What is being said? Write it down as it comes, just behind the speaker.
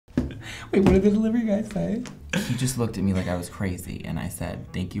Wait, what did the delivery guy say? He just looked at me like I was crazy, and I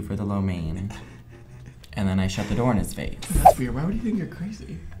said, "Thank you for the lo mein." And then I shut the door in his face. That's weird. Why would you think you're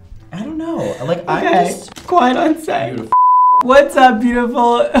crazy? I don't know. Like, Okay, I'm just quiet on set. What's up,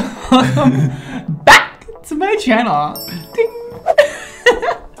 beautiful? Back to my channel. Ding.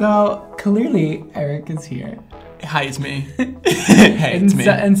 So clearly, Eric is here. Hi, it's me. Hey, it's me.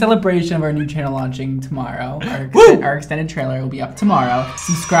 In celebration of our new channel launching tomorrow, our extended trailer will be up tomorrow.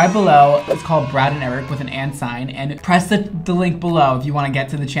 Subscribe below. It's called Brad and Eric with an and sign, and press the link below if you want to get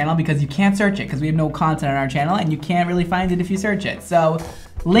to the channel, because you can't search it because we have no content on our channel and you can't really find it if you search it. So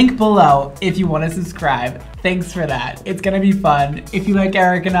link below if you want to subscribe. Thanks for that. It's gonna be fun. If you like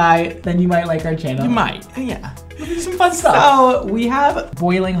Eric and I, then you might like our channel. You might. Yeah. We'll do some fun stuff. So we have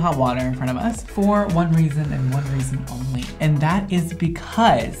boiling hot water in front of us for one reason and one reason only. And that is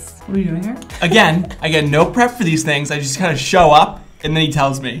because, what are you doing here? Again, I get no prep for these things. I just kind of show up and then he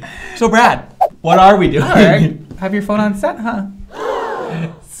tells me. So Brad, what are we doing? Eric, have your phone on set, huh?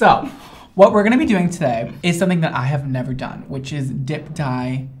 So, what we're gonna be doing today is something that I have never done, which is dip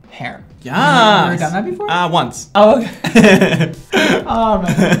dye hair. Yes. Have you ever done that before? Once. Oh, okay.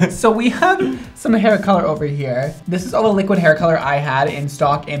 So we have some hair color over here. This is all the liquid hair color I had in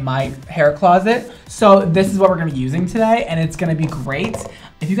stock in my hair closet. So this is what we're gonna be using today, and it's gonna be great.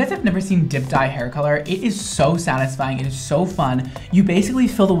 If you guys have never seen dip dye hair color, it is so satisfying, it is so fun. You basically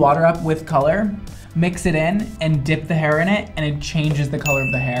fill the water up with color, mix it in, and dip the hair in it, and it changes the color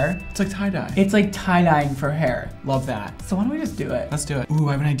of the hair. It's like tie-dye. It's like tie-dyeing for hair. Love that. So why don't we just do it? Let's do it. Ooh,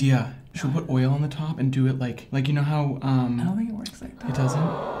 I have an idea. Should we put oil on the top and do it like you know how, I don't think it works like that. It doesn't?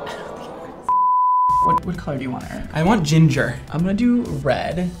 What color do you want, Eric? I want ginger. I'm gonna do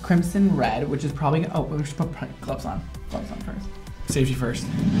red, crimson red, which is probably, oh, we should put gloves on. Gloves on first. Safety first.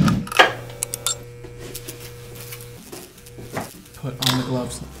 Put on the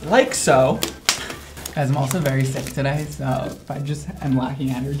gloves like so. Guys, I'm also very sick today, so if I just am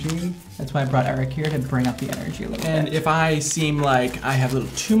lacking energy, that's why I brought Eric here to bring up the energy a little And bit. if I seem like I have a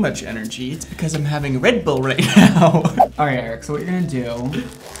little too much energy, it's because I'm having a Red Bull right now. All right, Eric, so what you're gonna do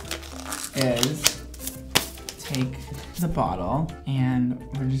is take the bottle and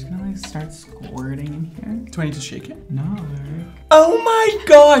we're just gonna like start squirting in here. Do I need to shake it? No, Eric. Oh my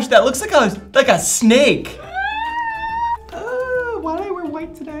gosh, that looks like a snake. Why did I wear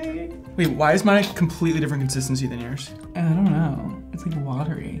white today? Wait, why is mine a completely different consistency than yours? I don't know. It's like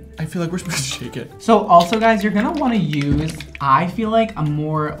watery. I feel like we're supposed to shake it. So also guys, you're gonna wanna use, I feel like, a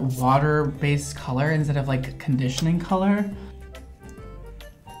more water-based color instead of like conditioning color.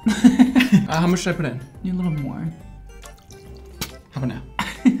 How much should I put in? Need a little more. How about now?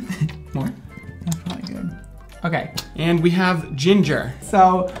 More? That's probably good. Okay, And we have ginger.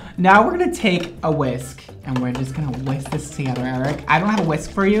 so now we're gonna take a whisk and we're just gonna whisk this together, Eric. I don't have a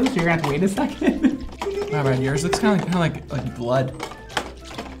whisk for you, so you're gonna have to wait a second. How about yours? Looks kind of like blood.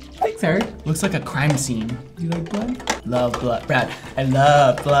 Thanks, Eric. Looks like a crime scene. Do you like blood? Love blood. Brad, I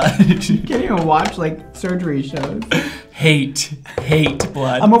love blood. You can't even watch like surgery shows. Hate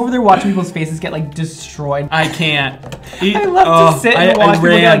blood. I'm over there watching people's faces get like destroyed. I can't. I love to sit and watch people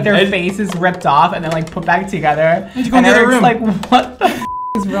get like their faces ripped off and then like put back together. I had to go in And the other Eric's room. like, what the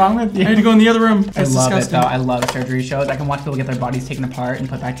is wrong with you? I had to go in the other room. I That's love disgusting. it though. I love surgery shows. I can watch people get their bodies taken apart and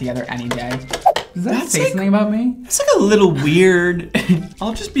put back together any day. Does that That's say like- something about me? It's like a little weird.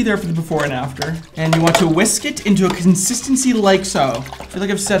 I'll just be there for the before and after. And you want to whisk it into a consistency like so. I feel like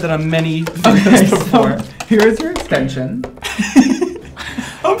I've said that on many videos before. So here's your extension.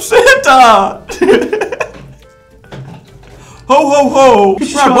 I'm Santa! Ho ho ho!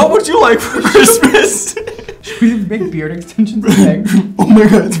 Brad, what would you like for Christmas? We have big beard extensions today. Oh my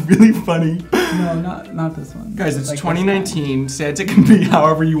god, it's really funny. No, not this one. Guys, it's Like this 2019. Santa can be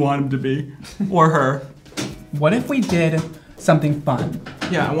however you want him to be. Or her. one. What if we did something fun?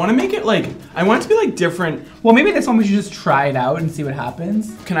 Yeah, I want to make it like, I want it to be like different. Well, maybe this one we should just try it out and see what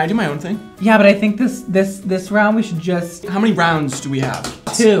happens. Can I do my own thing? Yeah, but I think this round we should just How many rounds do we have?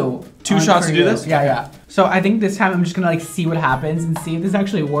 two. Two on shots for to do you. this? Yeah, yeah. So I think this time I'm just gonna like see what happens and see if this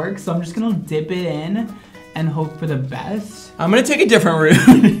actually works. So I'm just gonna dip it in and hope for the best. I'm gonna take a different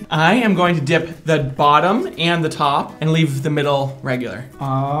route. I am going to dip the bottom and the top and leave the middle regular.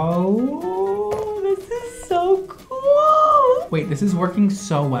 Oh, this is so cool. Wait, this is working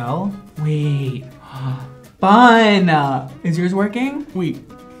so well. Wait, fun. Is yours working? Wait,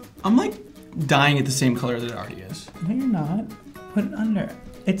 I'm like dyeing it the same color that it already is. No, you're not. Put it under.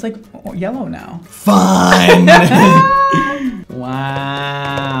 It's like yellow now. Fun!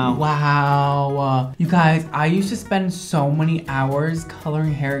 Wow. Wow. You guys, I used to spend so many hours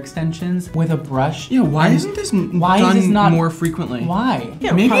coloring hair extensions with a brush. Yeah, why isn't this done more frequently? Why?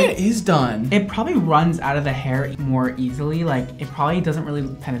 Yeah, maybe it is done. It probably runs out of the hair more easily. Like, it probably doesn't really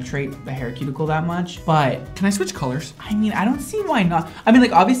penetrate the hair cuticle that much, but... Can I switch colors? I mean, I don't see why not. I mean,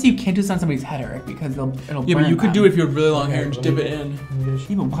 like, obviously you can't do this on somebody's head, Eric, because it'll Yeah, burn but you could them. do it if you had really long hair and just dip it in.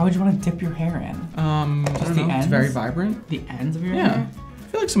 Yeah, but why would you want to dip your hair in? I don't know. It's very vibrant. The ends of your Yeah. hair? I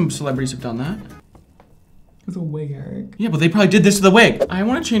feel like some celebrities have done that. It's a wig, Eric. Yeah, but they probably did this to the wig. I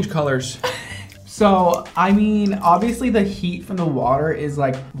want to change colors. So, I mean, obviously the heat from the water is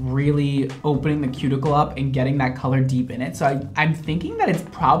like really opening the cuticle up and getting that color deep in it. So I'm thinking that it's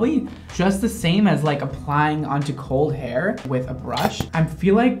probably just the same as like applying onto cold hair with a brush. I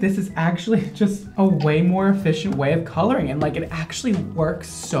feel like this is actually just a way more efficient way of coloring, and like it actually works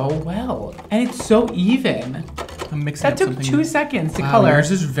so well. And it's so even. I'm mixing That up took something. 2 seconds to Wow, color.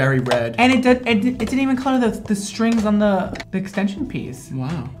 yours is very red. And it didn't even color the strings on the extension piece.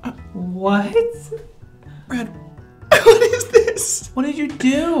 Wow. What? Red. What is this? What did you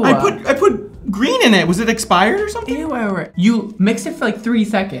do? I put green in it. Was it expired or something? Ew, you mixed it for like 3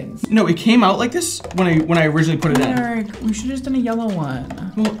 seconds. No, it came out like this when I originally put it in. Eric, we should have just done a yellow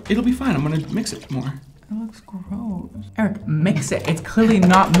one. Well, it'll be fine. I'm gonna mix it more. That looks gross. Eric, mix it. It's clearly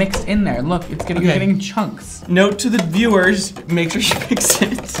not mixed in there. Look, you're getting chunks. Note to the viewers, make sure you mix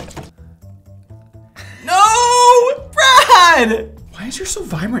it. No! Brad! Why is yours so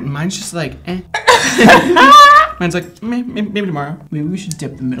vibrant and mine's just like, eh? Mine's like, maybe tomorrow. Maybe we should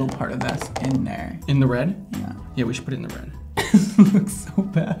dip the middle part of this in there. In the red? Yeah. Yeah, we should put it in the red. It looks so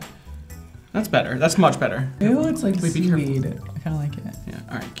bad. That's better. That's much better. It looks like Wait, be careful. seaweed. I kind of like it. Yeah,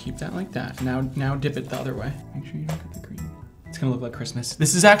 all right, keep that like that. Now dip it the other way. Make sure you don't get the green. It's gonna look like Christmas.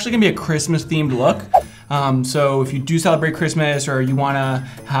 This is actually gonna be a Christmas themed look. So if you do celebrate Christmas or you wanna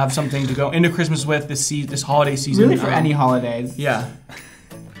have something to go into Christmas with this holiday season. Really for any holidays. Yeah.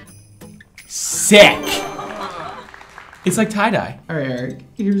 Sick! It's like tie-dye. All right, Eric,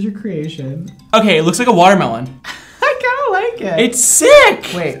 here's your creation. Okay, it looks like a watermelon. I kind of like it. It's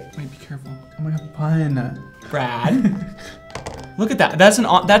sick! Wait, Be careful. oh my god, fun. Brad. Look at that. That's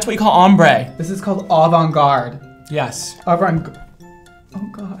what you call ombre. This is called avant-garde. Yes. Avant. Oh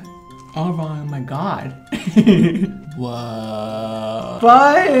god. Oh my god. Whoa.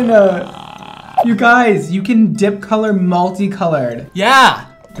 Fun! You guys, you can dip color multicolored. Yeah.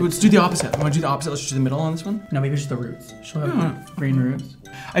 Let's do the opposite. I want to do the opposite. Let's do the middle on this one. No, maybe just the roots. She'll have green roots.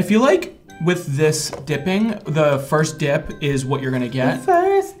 I feel like with this dipping, the first dip is what you're gonna get. The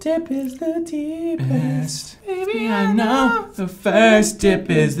first dip is the deepest. Baby, I know the first dip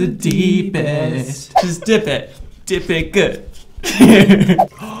is the deepest. Just dip it. Dip it good.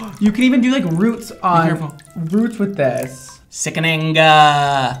 You can even do like roots on careful. roots with this. Sickening.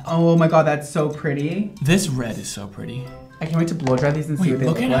 Oh my god, that's so pretty. This red is so pretty. I can't wait to blow dry these and see Wait, what they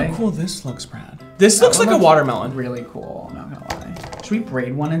look look at like. how cool this looks, Brad. This looks like a watermelon. Really cool, I'm not gonna lie. Should we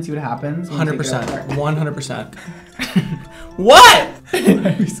braid one and see what happens? 100%. 100%. What?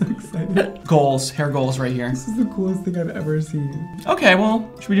 I'm so excited. Goals, hair goals right here. This is the coolest thing I've ever seen. Okay, well,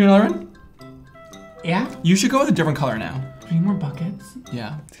 should we do another one? Yeah? You should go with a different color now. 3 more buckets?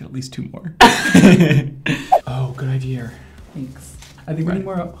 Yeah, let's get at least 2 more. Oh, good idea. Thanks. I think we need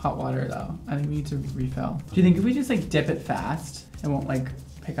more hot water though. I think we need to refill. Do you think if we just like dip it fast, it won't like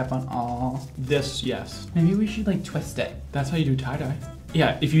pick up on all? This, yes. Maybe we should like twist it. That's how you do tie-dye.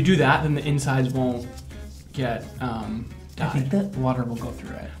 Yeah, if you do that, then the insides won't get I dyed. think the water will go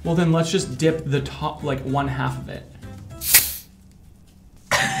through it. Well, then let's just dip the top, like 1/2 of it.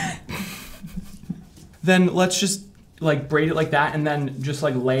 Then let's just like braid it like that and then just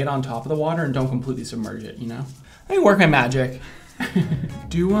like lay it on top of the water and don't completely submerge it, you know? Let me work my magic.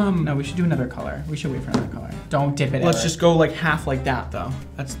 No, we should do another color. We should wait for another color. Don't dip it. Let's ever. just go like half like that though.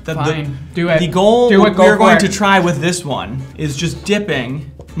 That's Fine. Do it. The goal Do it, go we're for going it. to try with this one is just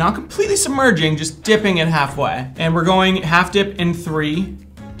dipping, not completely submerging, just dipping it halfway. And we're going half dip in 3,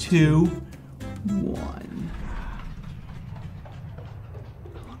 2, 1.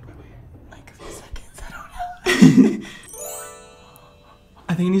 Like a few seconds, I don't know.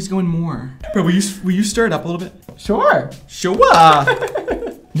 I think it needs to go in more. Bro, will you stir it up a little bit? Sure. Sure.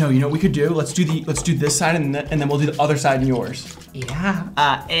 No, you know what we could do? Let's do this side and then we'll do the other side in yours. Yeah.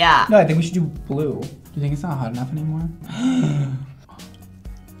 Yeah. No, I think we should do blue. Do you think it's not hot enough anymore?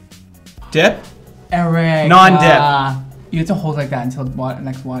 Dip? Eric. Non-dip. You have to hold like that until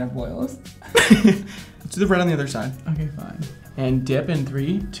next water boils. Let's do the red on the other side. Okay, fine. And dip in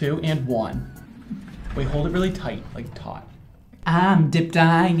 3, 2, and 1. Wait, hold it really tight, like taut. I'm dip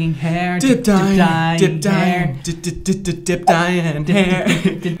dyeing hair. Dip dyeing hair. dip dyeing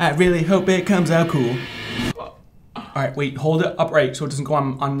hair. I really hope it comes out cool. All right, wait, hold it upright so it doesn't go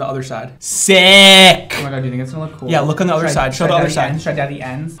on the other side. Sick! Oh my god, do you think it's gonna look cool? Yeah, look on the other side. Show the other side. Should I dye the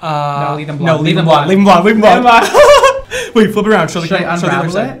ends? No, leave them blonde. No, leave them blonde. Leave them blonde. Leave them blonde. Wait, flip it around. Show the other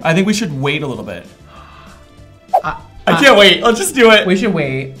side. I think we should wait a little bit. I can't wait. Let's just do it. We should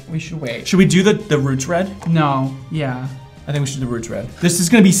wait. We should wait. Should we do the roots red? No. Yeah. I think we should do the roots red. This is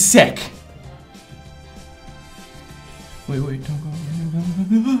gonna be sick. Wait, don't go.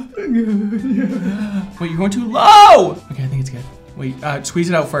 Wait, you're going too low! Okay, I think it's good. Wait, squeeze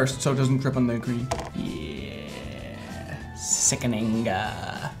it out first so it doesn't drip on the green. Yeah. Sickening.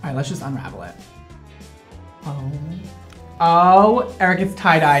 Alright, let's just unravel it. Oh, Eric, it's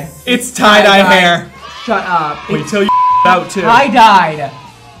tie-dyed. It's tie-dye hair. Shut up. Wait till you out too. Tie-dyed.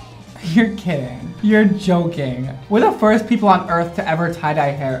 You're kidding. You're joking. We're the first people on Earth to ever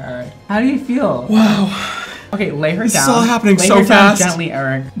tie-dye hair, Eric. How do you feel? Wow. Okay, lay her down. This is all happening lay so her fast. Down gently,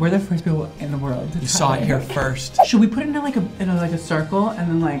 Eric. We're the first people in the world to You saw it here first. Should we put it in like a circle and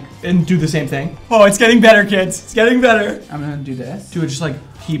then like... And do the same thing? Oh, it's getting better, kids. It's getting better. I'm gonna do this. Do it, just like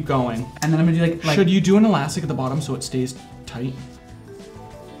keep going. And then I'm gonna do like... Should you do an elastic at the bottom so it stays tight?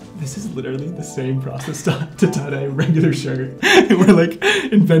 This is literally the same process to tie-dye a regular shirt. We're like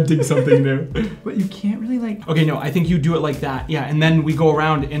inventing something new. But you can't really like... Okay, no, I think you do it like that. Yeah, and then we go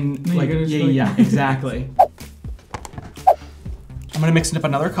around and No, like, yeah, exactly. I'm gonna mix it up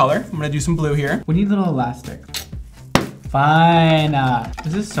another color. I'm gonna do some blue here. We need a little elastic. Fine.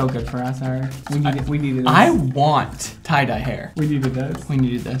 This is so good for us, Eric. We needed this. I want tie-dye hair. We needed this. We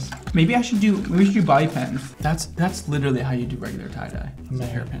needed this. Maybe we should do bobby pins. That's literally how you do regular tie-dye. It's a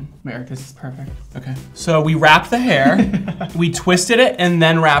hairpin. Eric, this is perfect. Okay. So we wrapped the hair, we twisted it, and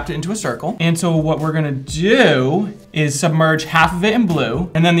then wrapped it into a circle. And so what we're gonna do is submerge half of it in blue,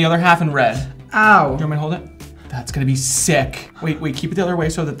 and then the other half in red. Ow. Do you want me to hold it? That's gonna be sick. Wait, keep it the other way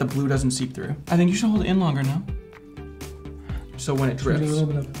so that the blue doesn't seep through. I think you should hold it in longer now. So when it drips. Do a little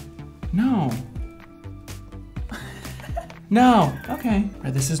bit of... No. No, okay. All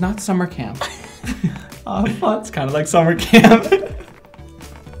right, this is not summer camp. Oh, it's kind of like summer camp.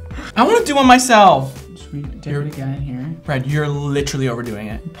 I want to do one myself. Should we dip it again here? Brad, you're literally overdoing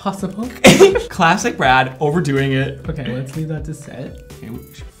it. Possible. Classic Brad, overdoing it. Okay, let's leave that to sit. Okay, we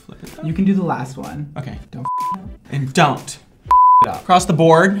should flip it though. You can do the last one. Okay. Don't And don't. Up. Across the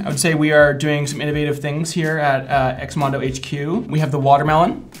board, I would say we are doing some innovative things here at Mondo HQ. We have the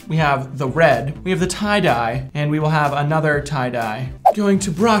watermelon, we have the red, we have the tie-dye, and we will have another tie-dye. Going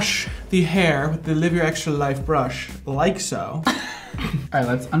to brush the hair with the Live Your Extra Life brush, like so. All right,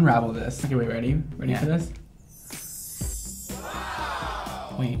 let's unravel this. Okay, wait, ready? Ready for this?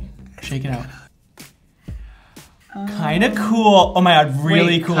 Wait, shake it out. Kind of cool. Oh my god,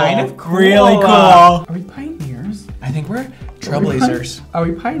 really cool. Kind of cool. Really cool. Are we pioneers? I think we're trailblazers. Are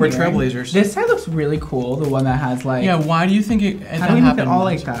we pioneers? We're trailblazers. This side looks really cool. The one that has like... Yeah, why do you think it How do we make it all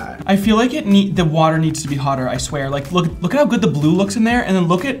like that? I feel like the water needs to be hotter, I swear. Like, look at how good the blue looks in there, and then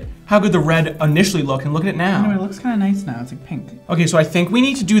look at how good the red initially looked, and look at it now. No, it looks kind of nice now. It's like pink. Okay, so I think we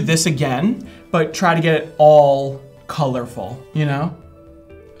need to do this again, but try to get it all colorful, you know?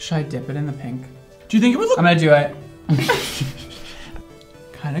 Should I dip it in the pink? Do you think it would look... I'm gonna do it.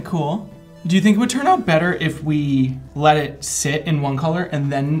 Kind of cool. Do you think it would turn out better if we let it sit in one color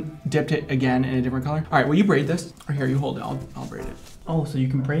and then dipped it again in a different color? All right, will you braid this? Or here, you hold it, I'll braid it. Oh, so you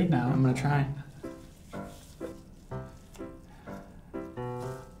can braid now. I'm gonna try.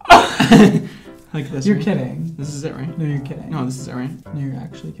 Like this. You're right? kidding. This is it, right? No, you're kidding. No, this is it, right? No, you're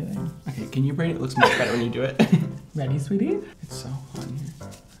actually kidding. Okay, can you braid it? It looks much better when you do it. Ready, sweetie? It's so hot in here.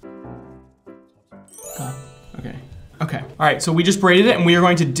 Go. Okay. Okay. All right, so we just braided it and we are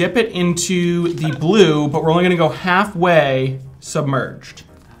going to dip it into the blue, but we're only gonna go halfway submerged.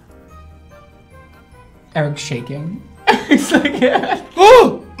 Eric's shaking. It's like, yeah.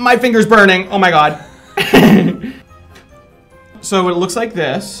 Oh, my finger's burning. Oh my God. So it looks like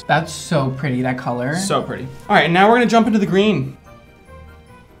this. That's so pretty, that color. So pretty. All right, and now we're gonna jump into the green.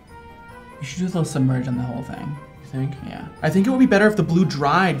 You should do a little submerge on the whole thing. You think? Yeah. I think it would be better if the blue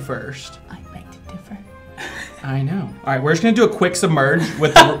dried first. I beg to differ. I know. All right, we're just gonna do a quick submerge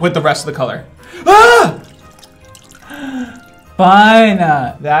with the rest of the color. Ah! Fine.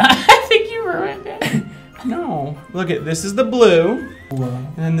 That. I think you ruined it. No. Look at this is the blue, Whoa.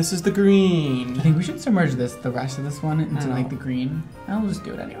 and then this is the green. I think we should submerge the rest of this one into like the green. And we'll just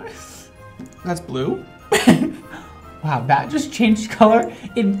do it anyways. That's blue. Wow, that just changed color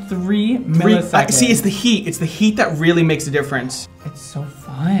in 3 milliseconds. See, it's the heat. It's the heat that really makes a difference. It's so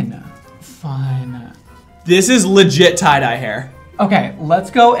fun. Fun. This is legit tie-dye hair. Okay,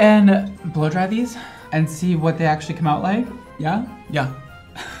 let's go and blow dry these and see what they actually come out like. Yeah? Yeah.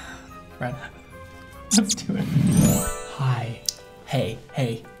 Brad. Let's do it. Hi. Hey,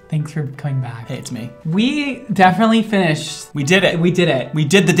 hey. Thanks for coming back. Hey, it's me. We definitely finished. We did it. We did it. We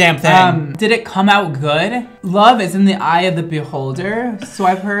did the damn thing. Did it come out good? Love is in the eye of the beholder, so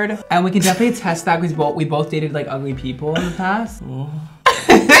I've heard. And we can definitely test that because we both dated like ugly people in the past.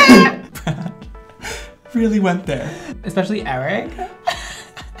 Really went there. Especially Eric.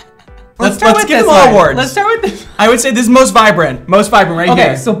 Let's start with give this them all one. awards. Let's start with this. I would say this is most vibrant right Okay,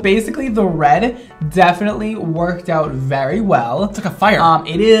 here. so basically the red definitely worked out very well. It's like a fire.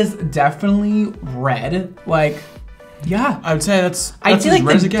 It is definitely red. Like, yeah. I would say that's I feel as like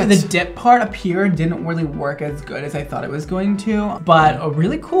red as it gets. the dip part up here didn't really work as good as I thought it was going to, but a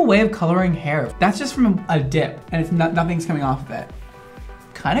really cool way of coloring hair. That's just from a dip, and it's nothing's coming off of it.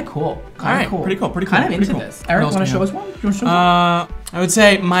 Kind of cool. Kind of cool. Pretty cool. Kind of pretty into cool. this. Eric, What want else to do show we us one? You want to show us one? I would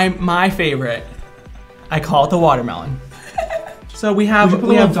say my favorite. I call it the watermelon. So we have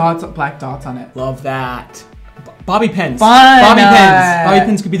dots, black dots on it. love that. Bobby pins. Fun. Bobby pins. Bobby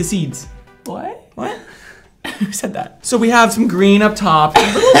pins could be the seeds. What? What? Who said that? So we have some green up top. A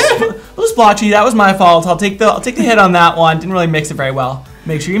little splotchy. That was my fault. I'll take the hit on that one. Didn't really mix it very well.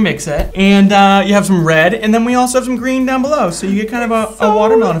 Make sure you mix it. And you have some red, and then we also have some green down below. So you get kind of a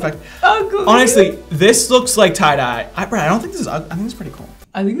watermelon effect. Ugly. Honestly, this looks like tie-dye. Brad, I don't think this is ugly. I think it's pretty cool.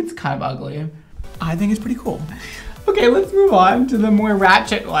 I think it's kind of ugly. I think it's pretty cool. Okay, let's move on to the more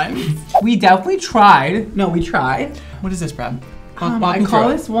ratchet ones. We definitely tried. No, we tried. What is this, Brad? I call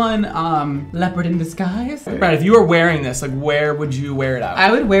this one leopard in disguise. Brad, if you were wearing this, like, where would you wear it out?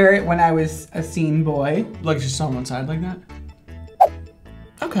 I would wear it when I was a scene boy. Like just on one side like that?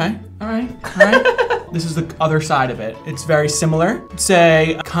 Okay, all right. This is the other side of it. It's very similar.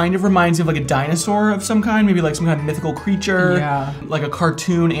 Say, kind of reminds me of like a dinosaur of some kind, maybe like some kind of mythical creature. Yeah. Like a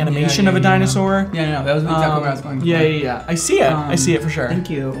cartoon animation of a dinosaur. Yeah, no, that was exactly where I was going. Yeah. I see it. I see it for sure. Thank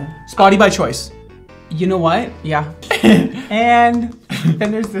you. Spotty by choice. You know what? Yeah. And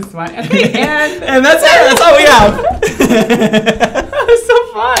then there's this one. Okay, and that's it. That's all we have. that was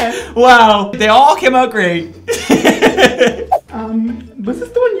so fun. Wow. They all came out great. Was this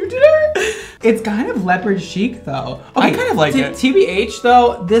the one you did, Eric? It's kind of leopard chic though. Okay, I kind of like it. TBH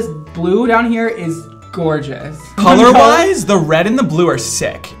though, this blue down here is gorgeous. Color-wise, the red and the blue are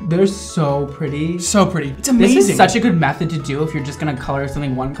sick. They're so pretty. So pretty. It's amazing. This is such a good method to do if you're just gonna color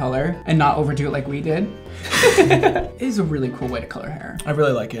something one color and not overdo it like we did. It is a really cool way to color hair. I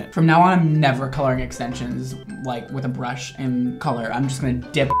really like it. From now on, I'm never coloring extensions like with a brush in color. I'm just gonna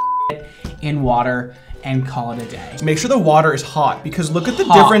dip it in water and call it a day. Make sure the water is hot because look at the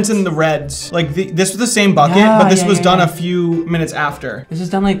difference in the reds. Like this was the same bucket, but this was done a few minutes after. This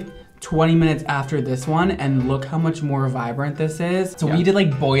was done like 20 minutes after this one, and look how much more vibrant this is. So we did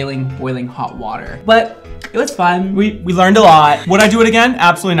like boiling hot water, but it was fun. We learned a lot. Would I do it again?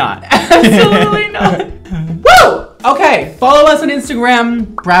 Absolutely not. Absolutely not. Woo! Okay, follow us on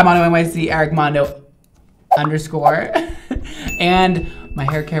Instagram, Brad Mondo NYC, Eric Mondo _ and my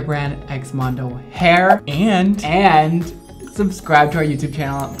hair care brand, X Mondo Hair. And subscribe to our YouTube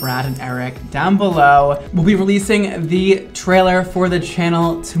channel, Brad and Eric, down below. We'll be releasing the trailer for the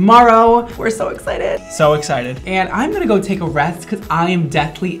channel tomorrow. We're so excited. So excited. And I'm gonna go take a rest because I am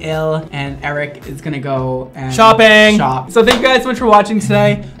deathly ill, and Eric is gonna go and shop. So thank you guys so much for watching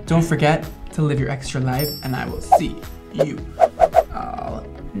today. Don't forget to live your extra life, and I will see you all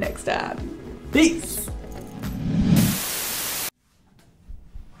next time. Peace.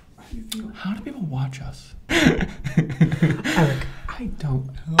 How do people watch us? Eric, I don't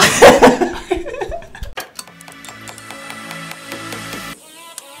know.